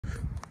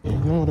You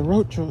know the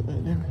road truck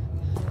right there.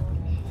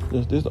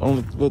 This the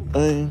only good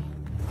thing.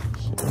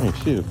 Shit, ain't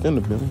shit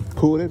finna be.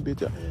 Pull that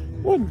bitch out.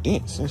 What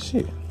dents and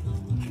shit?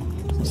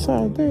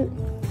 Besides that.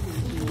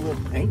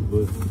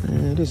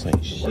 Man, this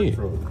ain't shit.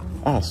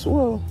 I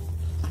swear.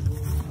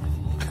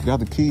 Got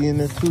the key in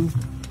there too.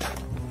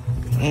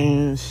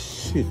 Man,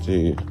 shit,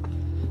 yeah.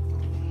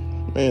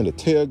 Man, the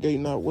tailgate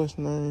not what's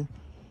name.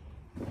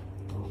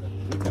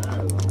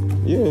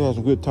 Yeah, it has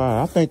some good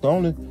tire. I think the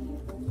only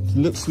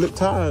slip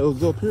tire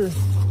was up here.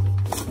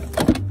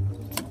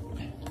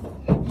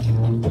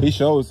 He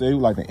showed say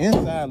like the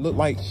inside looked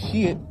like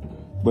shit,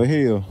 but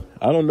hell,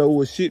 I don't know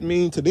what shit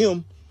mean to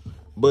them,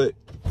 but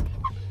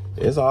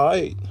it's all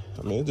right.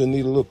 I mean, it just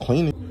need a little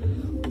cleaning.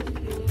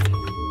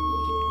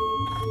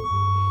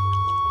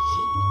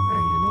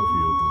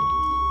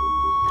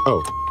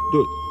 Oh,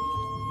 do it.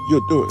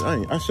 You'll do it.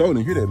 I sure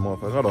didn't hear that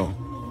motherfucker. Hold on.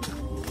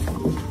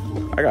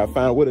 I gotta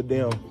find what a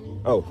damn.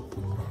 Oh,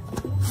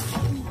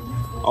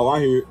 I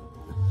hear it.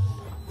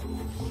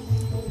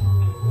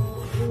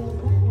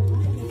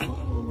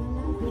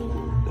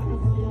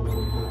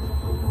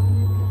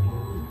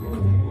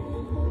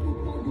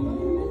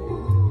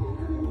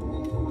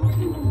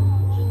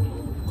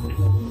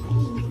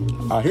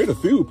 I hear the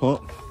fuel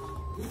pump.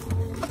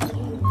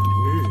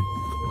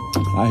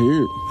 I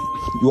hear it.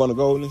 You want to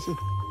go in and see?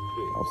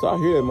 I'm sorry,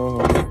 I hear that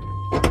motherfucker.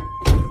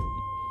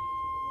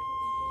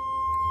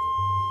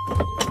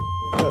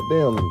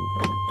 Goddamn.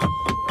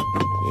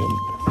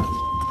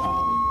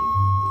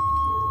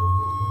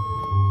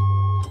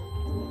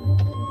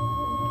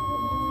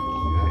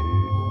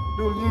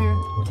 Do it again.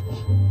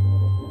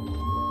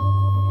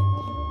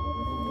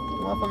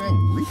 Motherfucker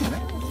ain't leaking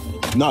that.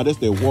 Nah, that's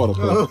that water.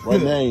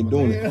 Right now I ain't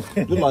doing it.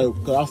 Just like,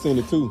 cause I seen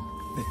it too.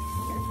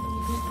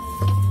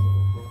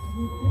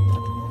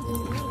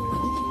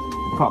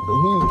 Pop the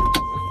hood.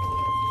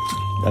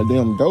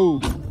 Goddamn door.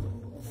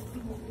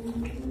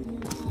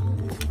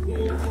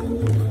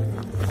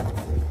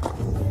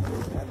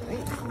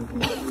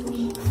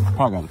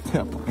 Probably got a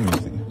tap. Let me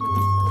see.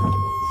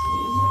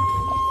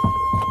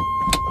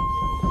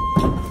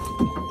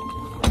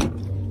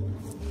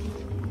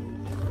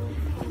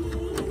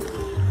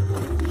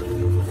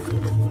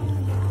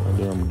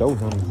 Goddamn door,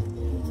 honey.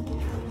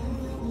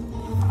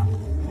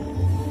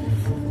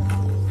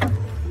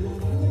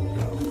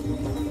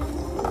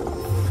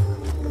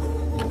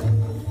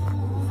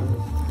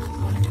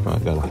 I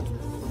gotta,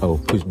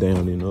 push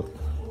down and up.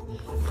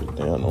 Push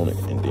down on it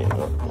and then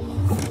up.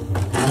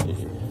 Yeah.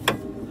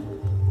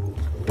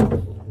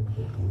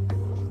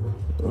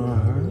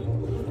 Alright.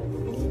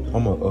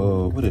 I'm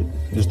what it,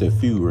 just that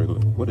fuel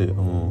regular. What it,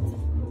 one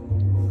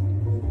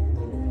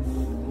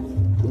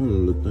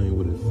little thing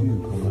with that fuel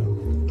come out.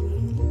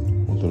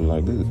 Something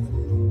like this.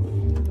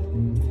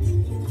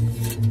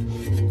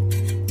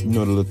 You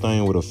know the little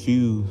thing with a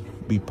fuse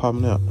be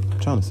popping out? I'm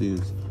trying to see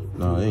this.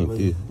 Nah, it ain't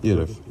this. Yeah,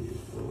 that.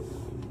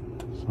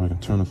 So I can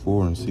turn it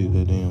forward and see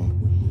that damn.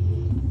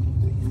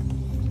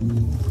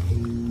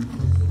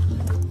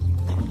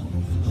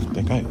 I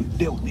think I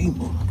dealt with these.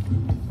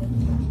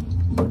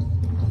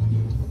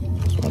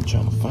 That's what I'm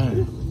trying to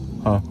find.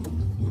 Huh?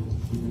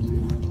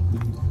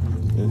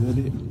 Is that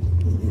it?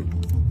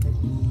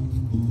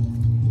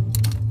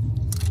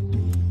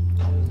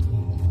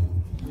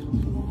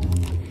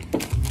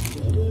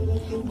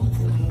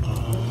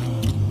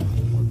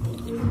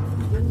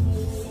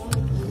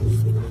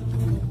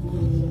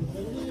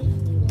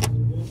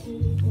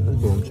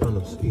 I'm trying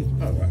to see.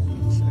 All right.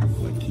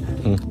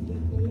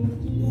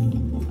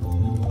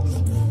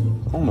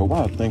 I don't know why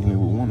I'm thinking it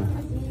would want to.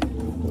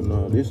 But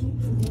no, this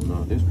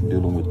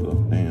dealing with the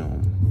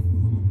damn.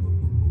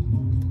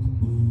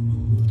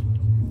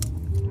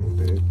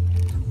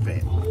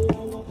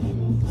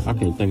 I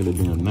can't think of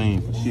the damn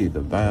name for shit. The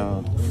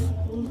valve.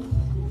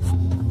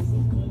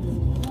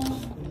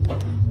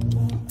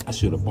 I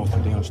should have bought the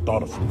damn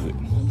starter fluid.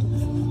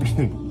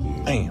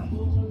 Damn.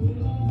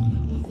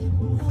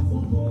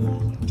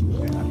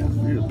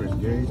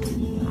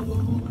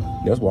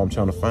 That's why I'm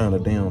trying to find a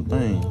damn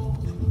thing.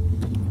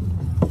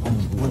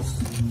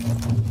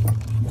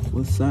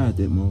 What side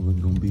that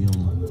motherfucker gonna be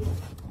on?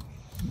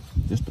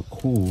 Just the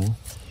core.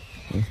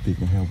 Let's see if we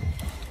can have a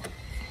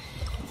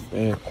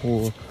bad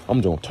core.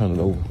 I'm just gonna turn it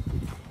over.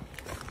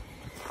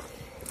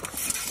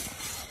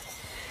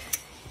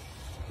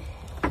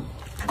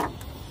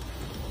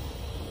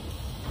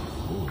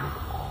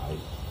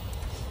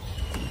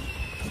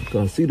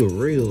 Cause I see the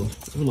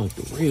rails. I like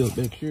the rails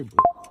back here,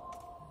 but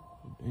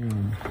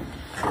damn.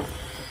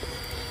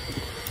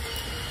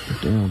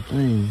 Damn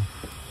thing.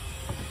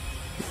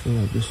 I feel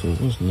like this is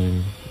what's the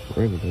name?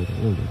 Regulator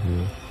over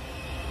here.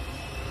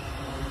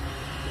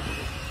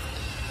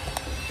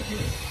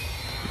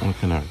 How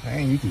can I?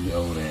 Dang, you can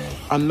go there.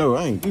 I know,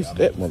 I ain't used to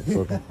that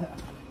motherfucker.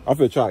 I'm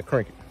finna try to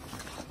crank it.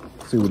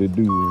 See what it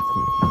do real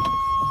quick.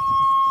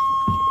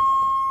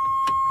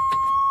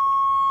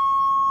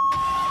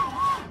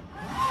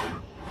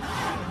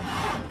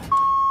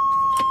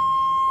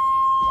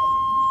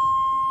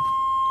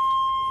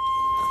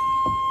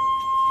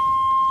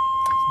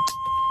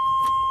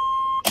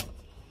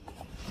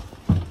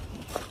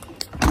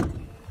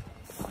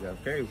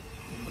 got cable.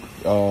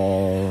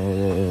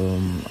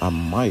 I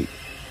might.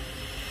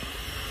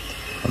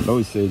 I know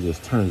he said it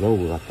just turns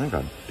over. I think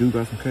I do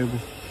got some cable.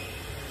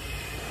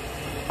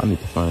 I need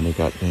to find that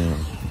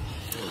goddamn.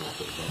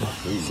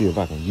 See if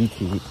I can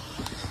YouTube it. I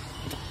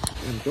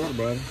thought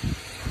about it.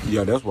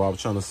 Yeah, that's what I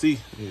was trying to see.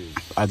 Yeah.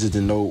 I just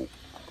didn't know.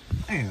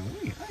 Damn, I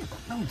ain't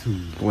no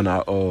tube. When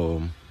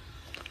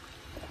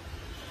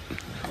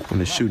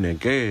they're shooting that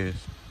gas.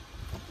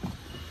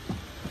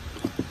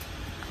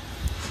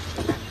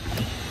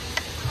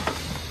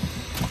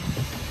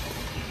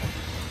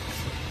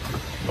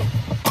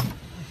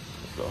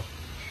 So,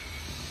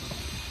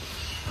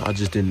 I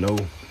just didn't know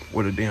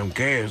where the damn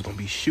gas gonna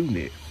be shooting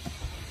at.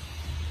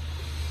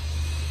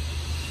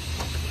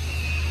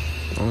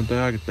 Only thing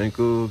I can think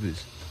of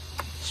is,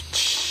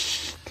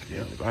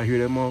 yeah, if I hear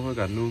that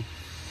motherfucker, I know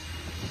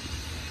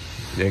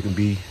that could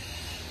be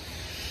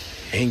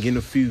hanging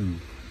a fuse.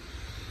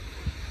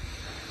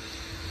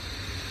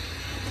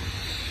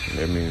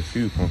 That means the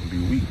fuse pump can be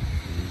weak.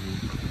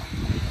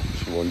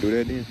 You wanna do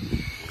that then?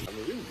 I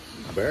mean, we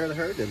barely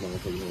heard that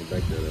motherfucker going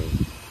back there though.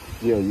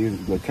 Yeah, you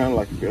kind of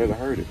like you barely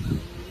heard it.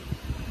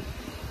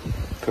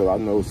 Cause I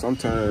know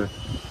sometimes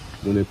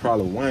when they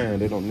probably whine,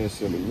 they don't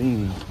necessarily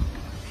mean.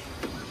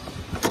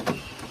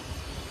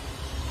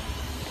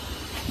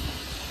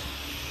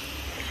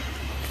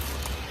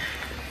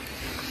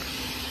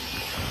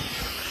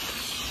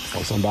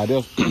 Or somebody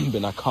else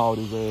been I called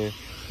his ass.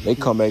 They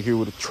come back here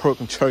with a truck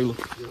and trailer.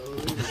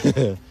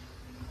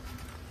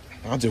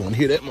 I just want to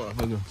hear that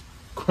motherfucker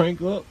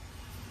crank up.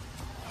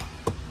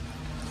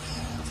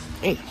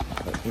 Damn,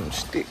 that damn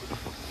stick.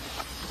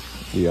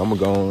 Yeah, I'm gonna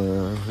go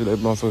on hit that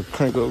motherfucker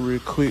crank up real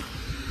quick.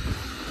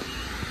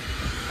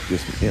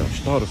 Just damn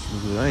starter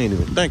fluid. I ain't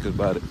even thinking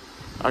about it.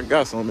 I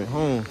got something at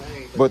home.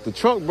 But the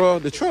truck, bro,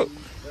 the truck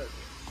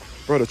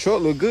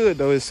look good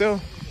though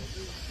itself.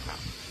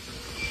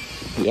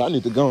 Yeah, I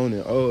need to go on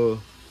and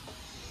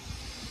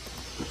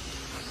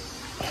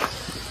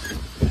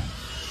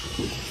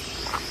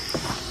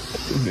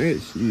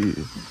that shit.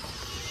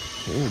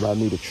 Everybody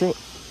need a truck.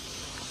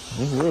 I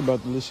ain't worry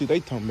about the little shit they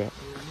talking about.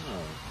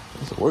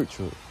 It's a work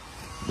truck.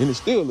 And it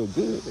still look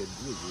good.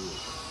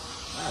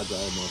 I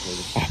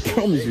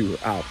promise you.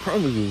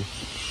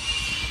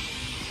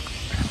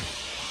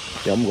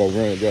 Yeah, I'm gonna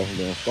run it down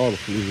and start a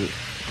fluid.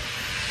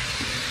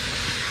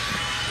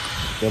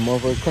 That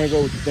motherfucker crank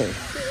over the thing.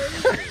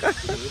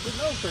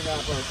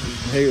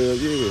 Hell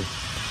yeah.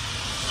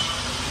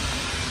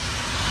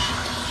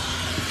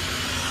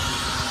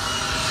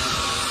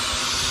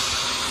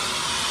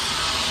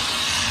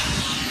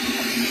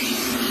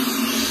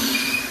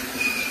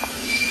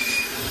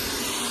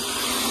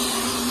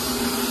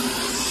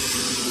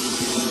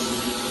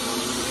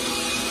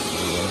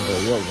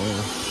 Man.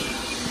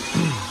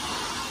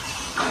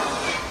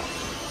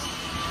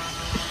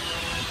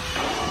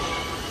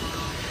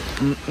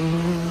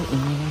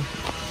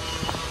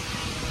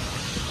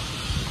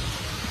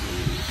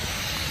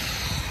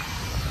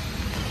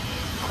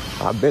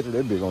 I bet you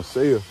that bitch gonna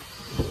sell.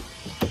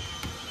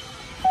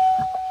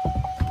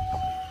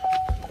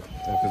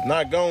 If it's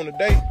not gone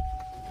today,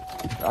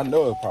 I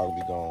know it'll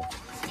probably be gone.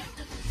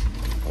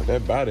 But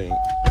that body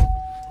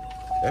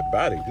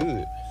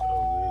good.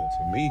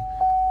 To me.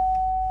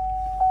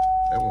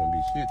 That won't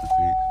be shit to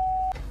fix.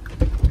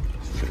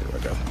 Shit, I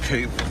got some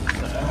cable.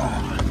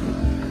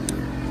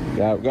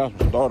 Got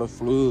some starter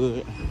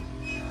fluid.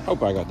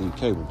 Hope I got these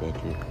cables back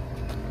here.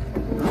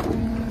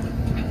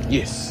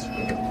 Yes.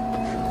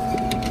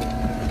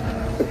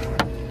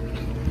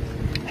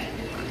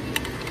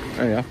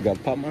 Hey, I forgot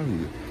to pop my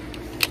hood.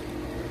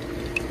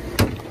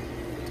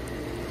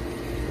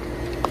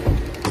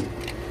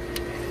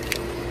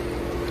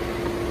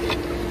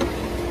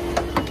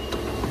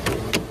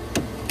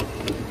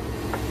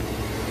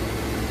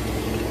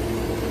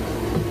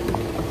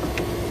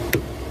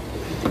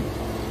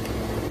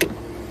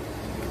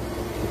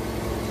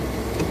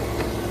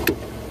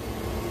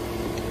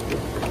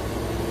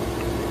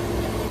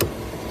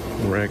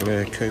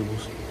 Regular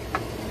cables.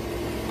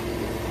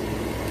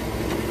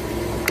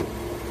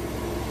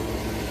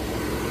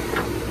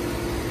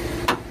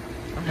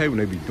 I hate when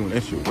they be doing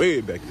that shit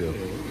way back there.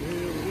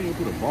 Yeah, we didn't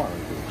put a bar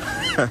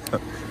in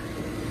it.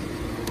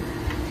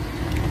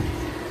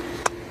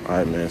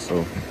 Alright, man,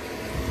 so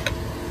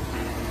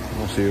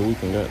let's see if we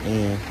can get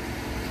in.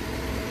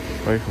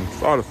 Make some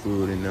starter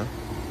fluid in there.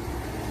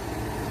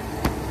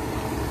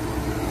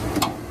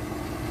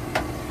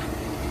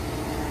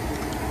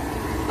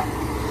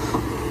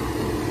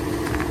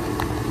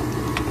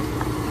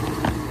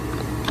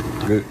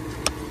 Good.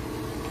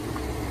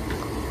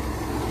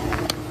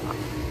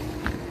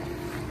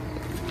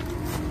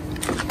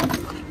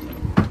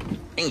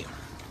 Damn.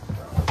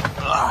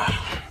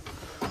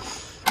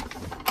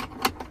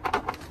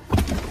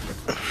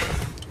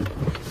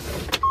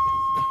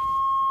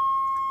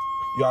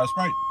 You got a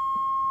Sprite?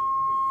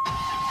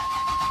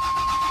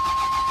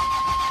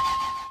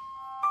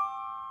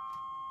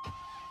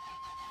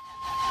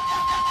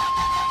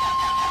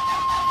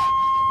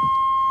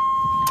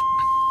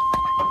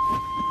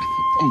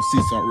 I'm gonna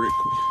see something real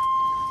quick.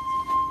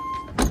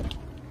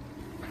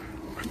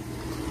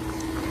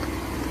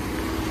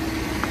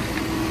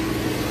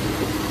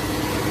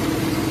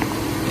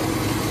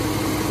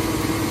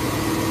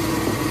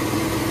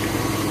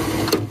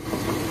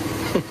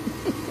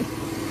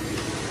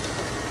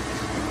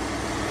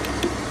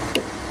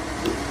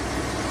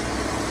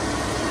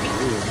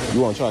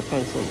 You want to try to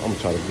crank something? I'm going to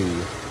try to do it.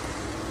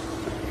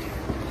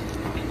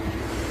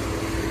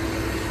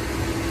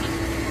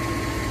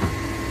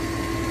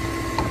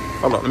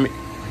 Hold on, let me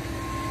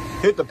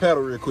hit the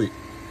pedal real quick.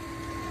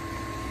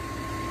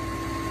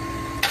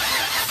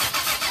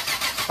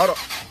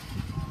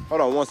 Hold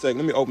on 1 second.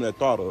 Let me open that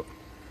throttle up.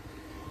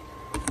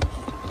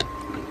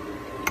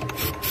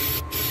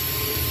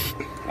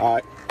 All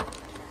right.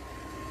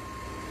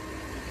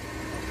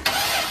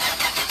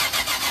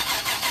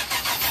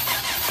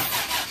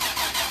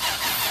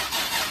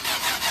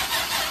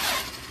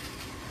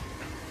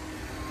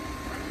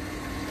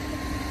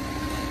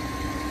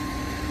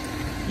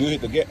 You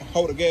hit the gas,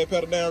 hold the gas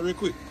pedal down real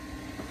quick.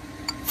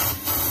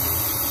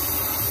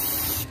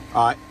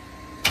 All right.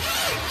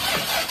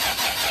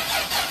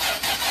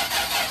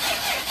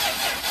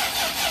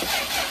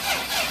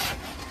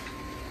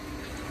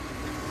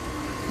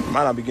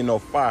 Might not be getting no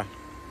fire.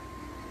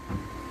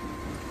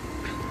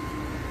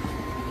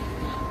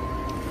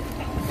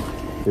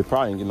 It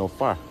probably ain't getting no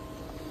fire.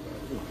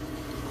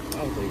 I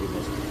don't think it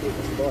must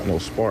spark. No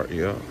spark,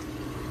 yeah.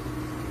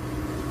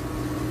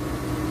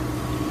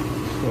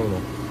 Hold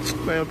on.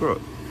 Man, bro,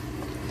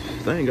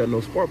 they ain't got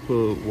no spark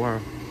plug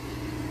wire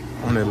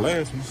on that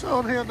last one.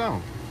 So the hell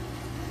down.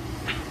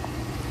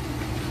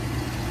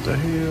 The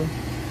hell?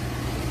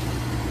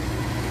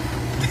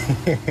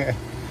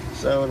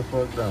 So the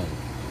fuck down.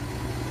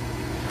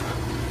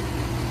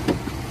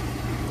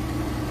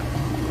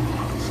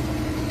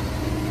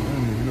 I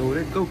don't even know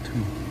where that go to.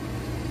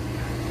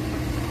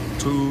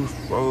 2,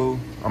 4,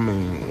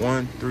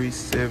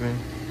 137.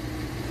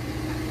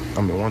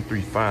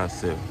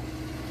 1357.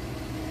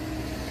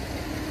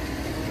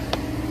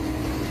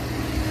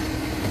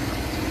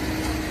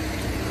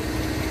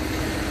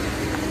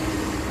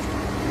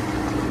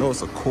 No,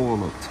 it's a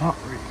coil up top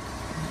right.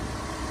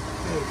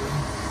 There you go.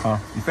 Huh?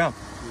 You found it?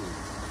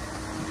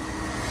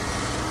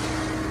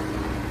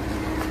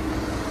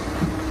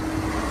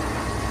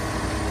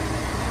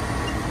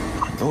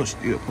 I know it's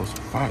still supposed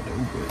to fire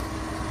though, but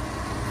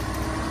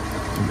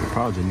they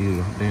probably just need a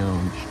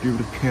damn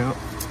distributor cap.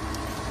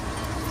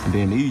 And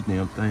then these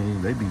damn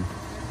things, they be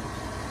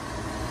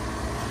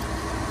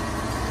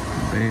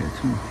bad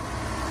too.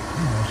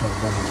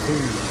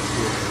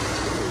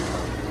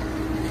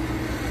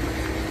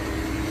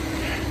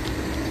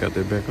 Got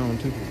that back on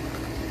too.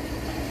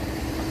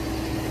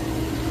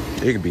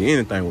 It could be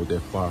anything with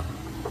that fire.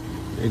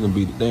 It can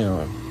be the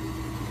damn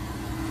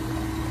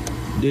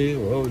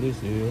oh,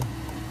 this is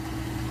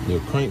the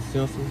crank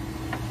sensor.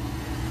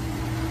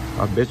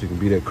 I bet you can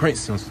be that crank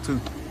sensor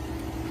too.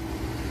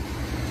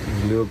 A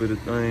little bit of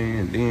thing,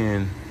 and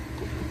then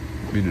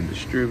be the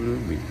distributor,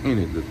 be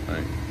any of the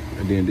thing.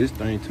 And then this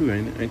thing too,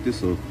 ain't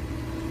this a,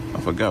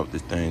 I forgot what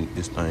this thing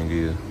is.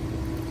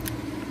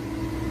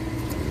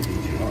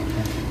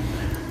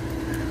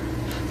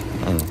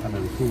 I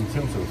know the cool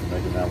temp sensor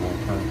making that one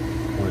turn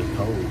when it's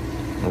cold.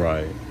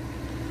 Right.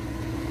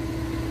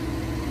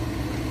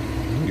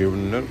 Give it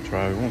another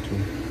try if you want to.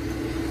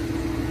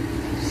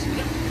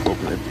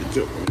 Open that bitch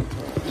up one time.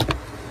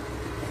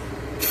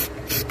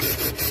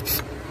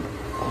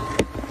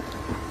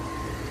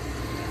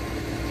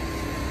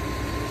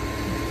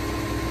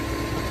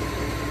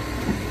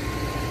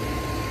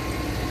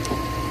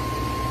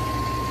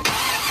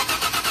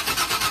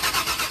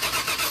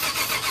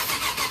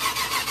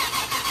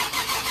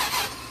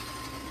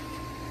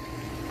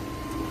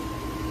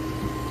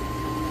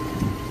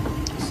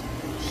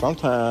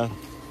 Sometimes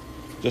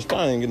this thing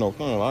ain't get no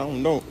fun. I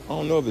don't know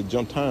if it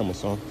jump time or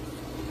something.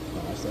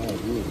 No, that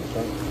sounds good.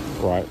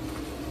 Right.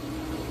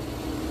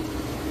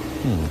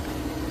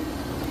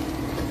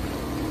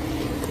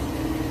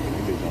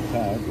 If it jump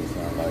time, it just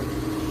sound like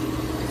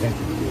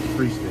it's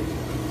freestyle.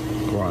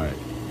 Right.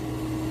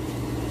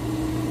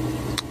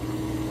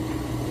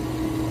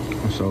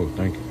 So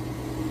thank you.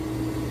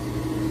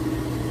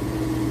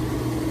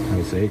 Like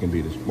I say, it can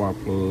be the spark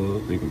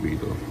plug, it can be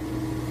the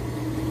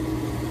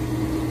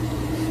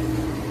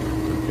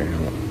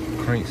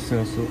crank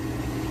sensor. I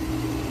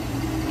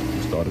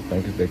started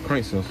thinking that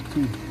crank sensor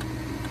too.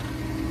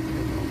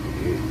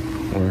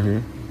 Right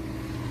here.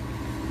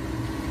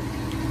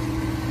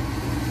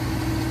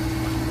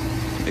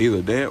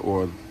 Either that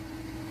or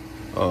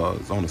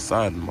it's on the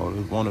side of the motor.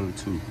 It's one of the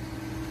two.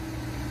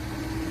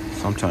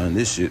 Sometimes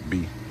this shit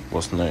be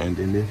what's the name,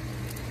 didn't it?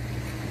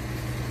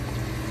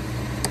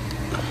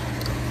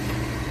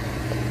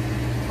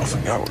 I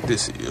forgot what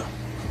this is.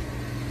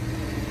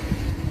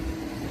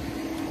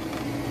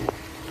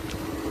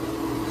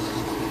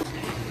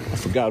 I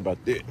forgot about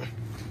that.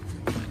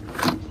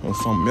 There's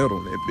some metal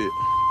in that bit.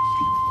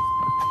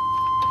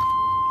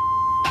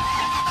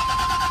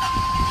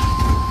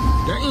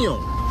 Damn!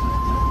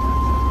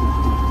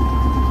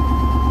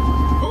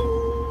 Oh!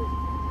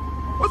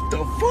 What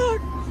the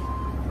fuck?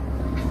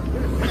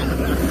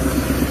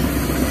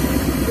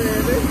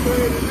 Man, that's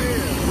crazy, man.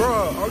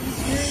 Bruh, are you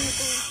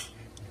serious?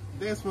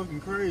 That's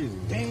fucking crazy.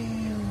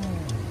 Damn.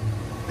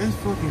 That's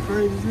fucking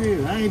crazy as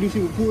hell. I ain't do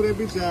shit but pull that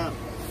bitch out.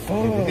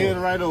 And head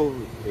right over.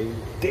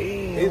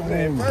 Damn.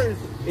 At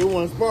first, it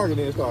wasn't sparking,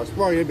 then it started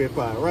sparking, it been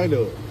fired right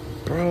up.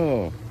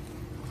 Bro,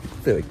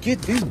 better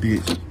get this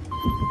bitch. Damn.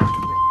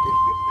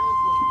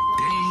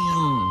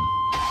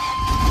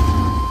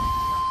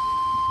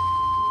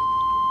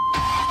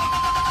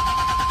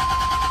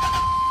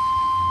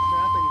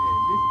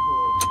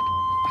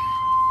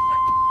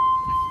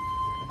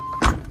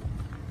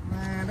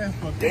 Man, that's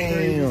fucking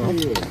Damn.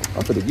 crazy.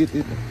 I'm finna get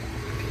this.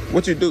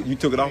 What you do? You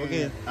took it off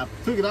again? I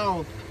took it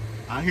off.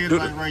 I hit it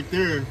like right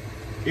there.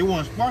 It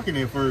wasn't sparking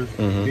at first.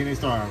 Then it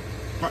started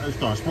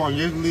sparking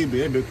just a little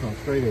bit. That bitch come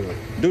straight up.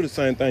 Do the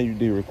same thing you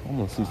did, Rick. I'm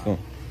gonna see something.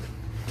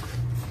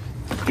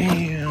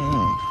 Damn.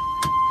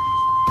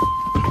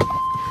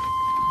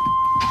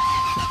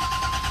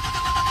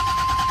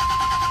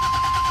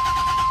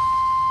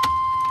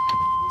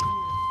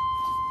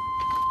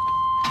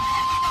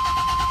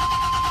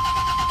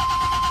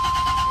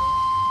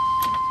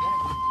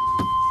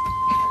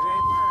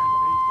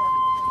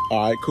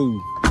 All right,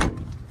 cool.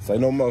 Say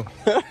no more.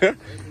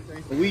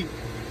 We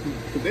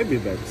put that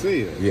bitch back to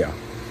sale. Yeah.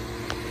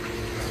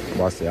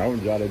 Well, I said, I'm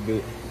gonna drive that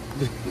bitch.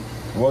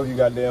 Once you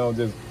got down,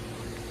 just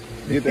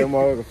get that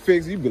motherfucker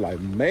fixed, you be like,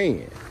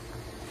 man.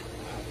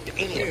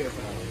 Damn.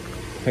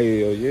 Hell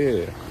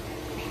yeah.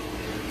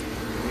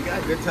 You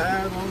got good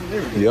tires on and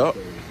everything. Yep.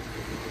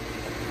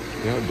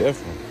 Yeah,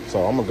 definitely.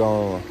 So I'm gonna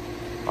go,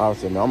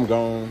 obviously, man, I'm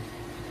going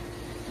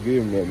to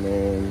give him that,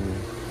 man.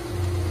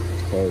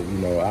 Cause, you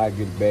know, I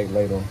get it back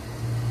later.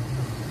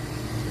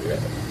 Yeah.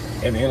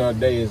 At the end of the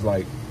day, it's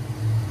like,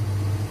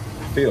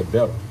 I feel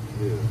better.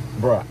 Yeah.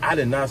 Bro, I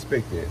did not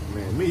expect that.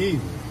 Man, me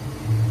either.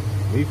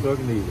 Me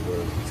fucking either,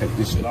 bro. Take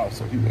this shit off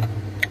so you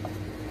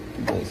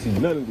won't see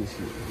none of this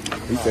shit.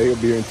 He said he'll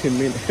be here in 10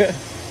 minutes.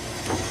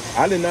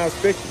 I did not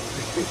expect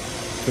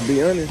it. To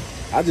be honest,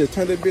 I just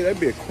turned that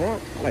bit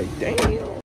crunk. Like, damn.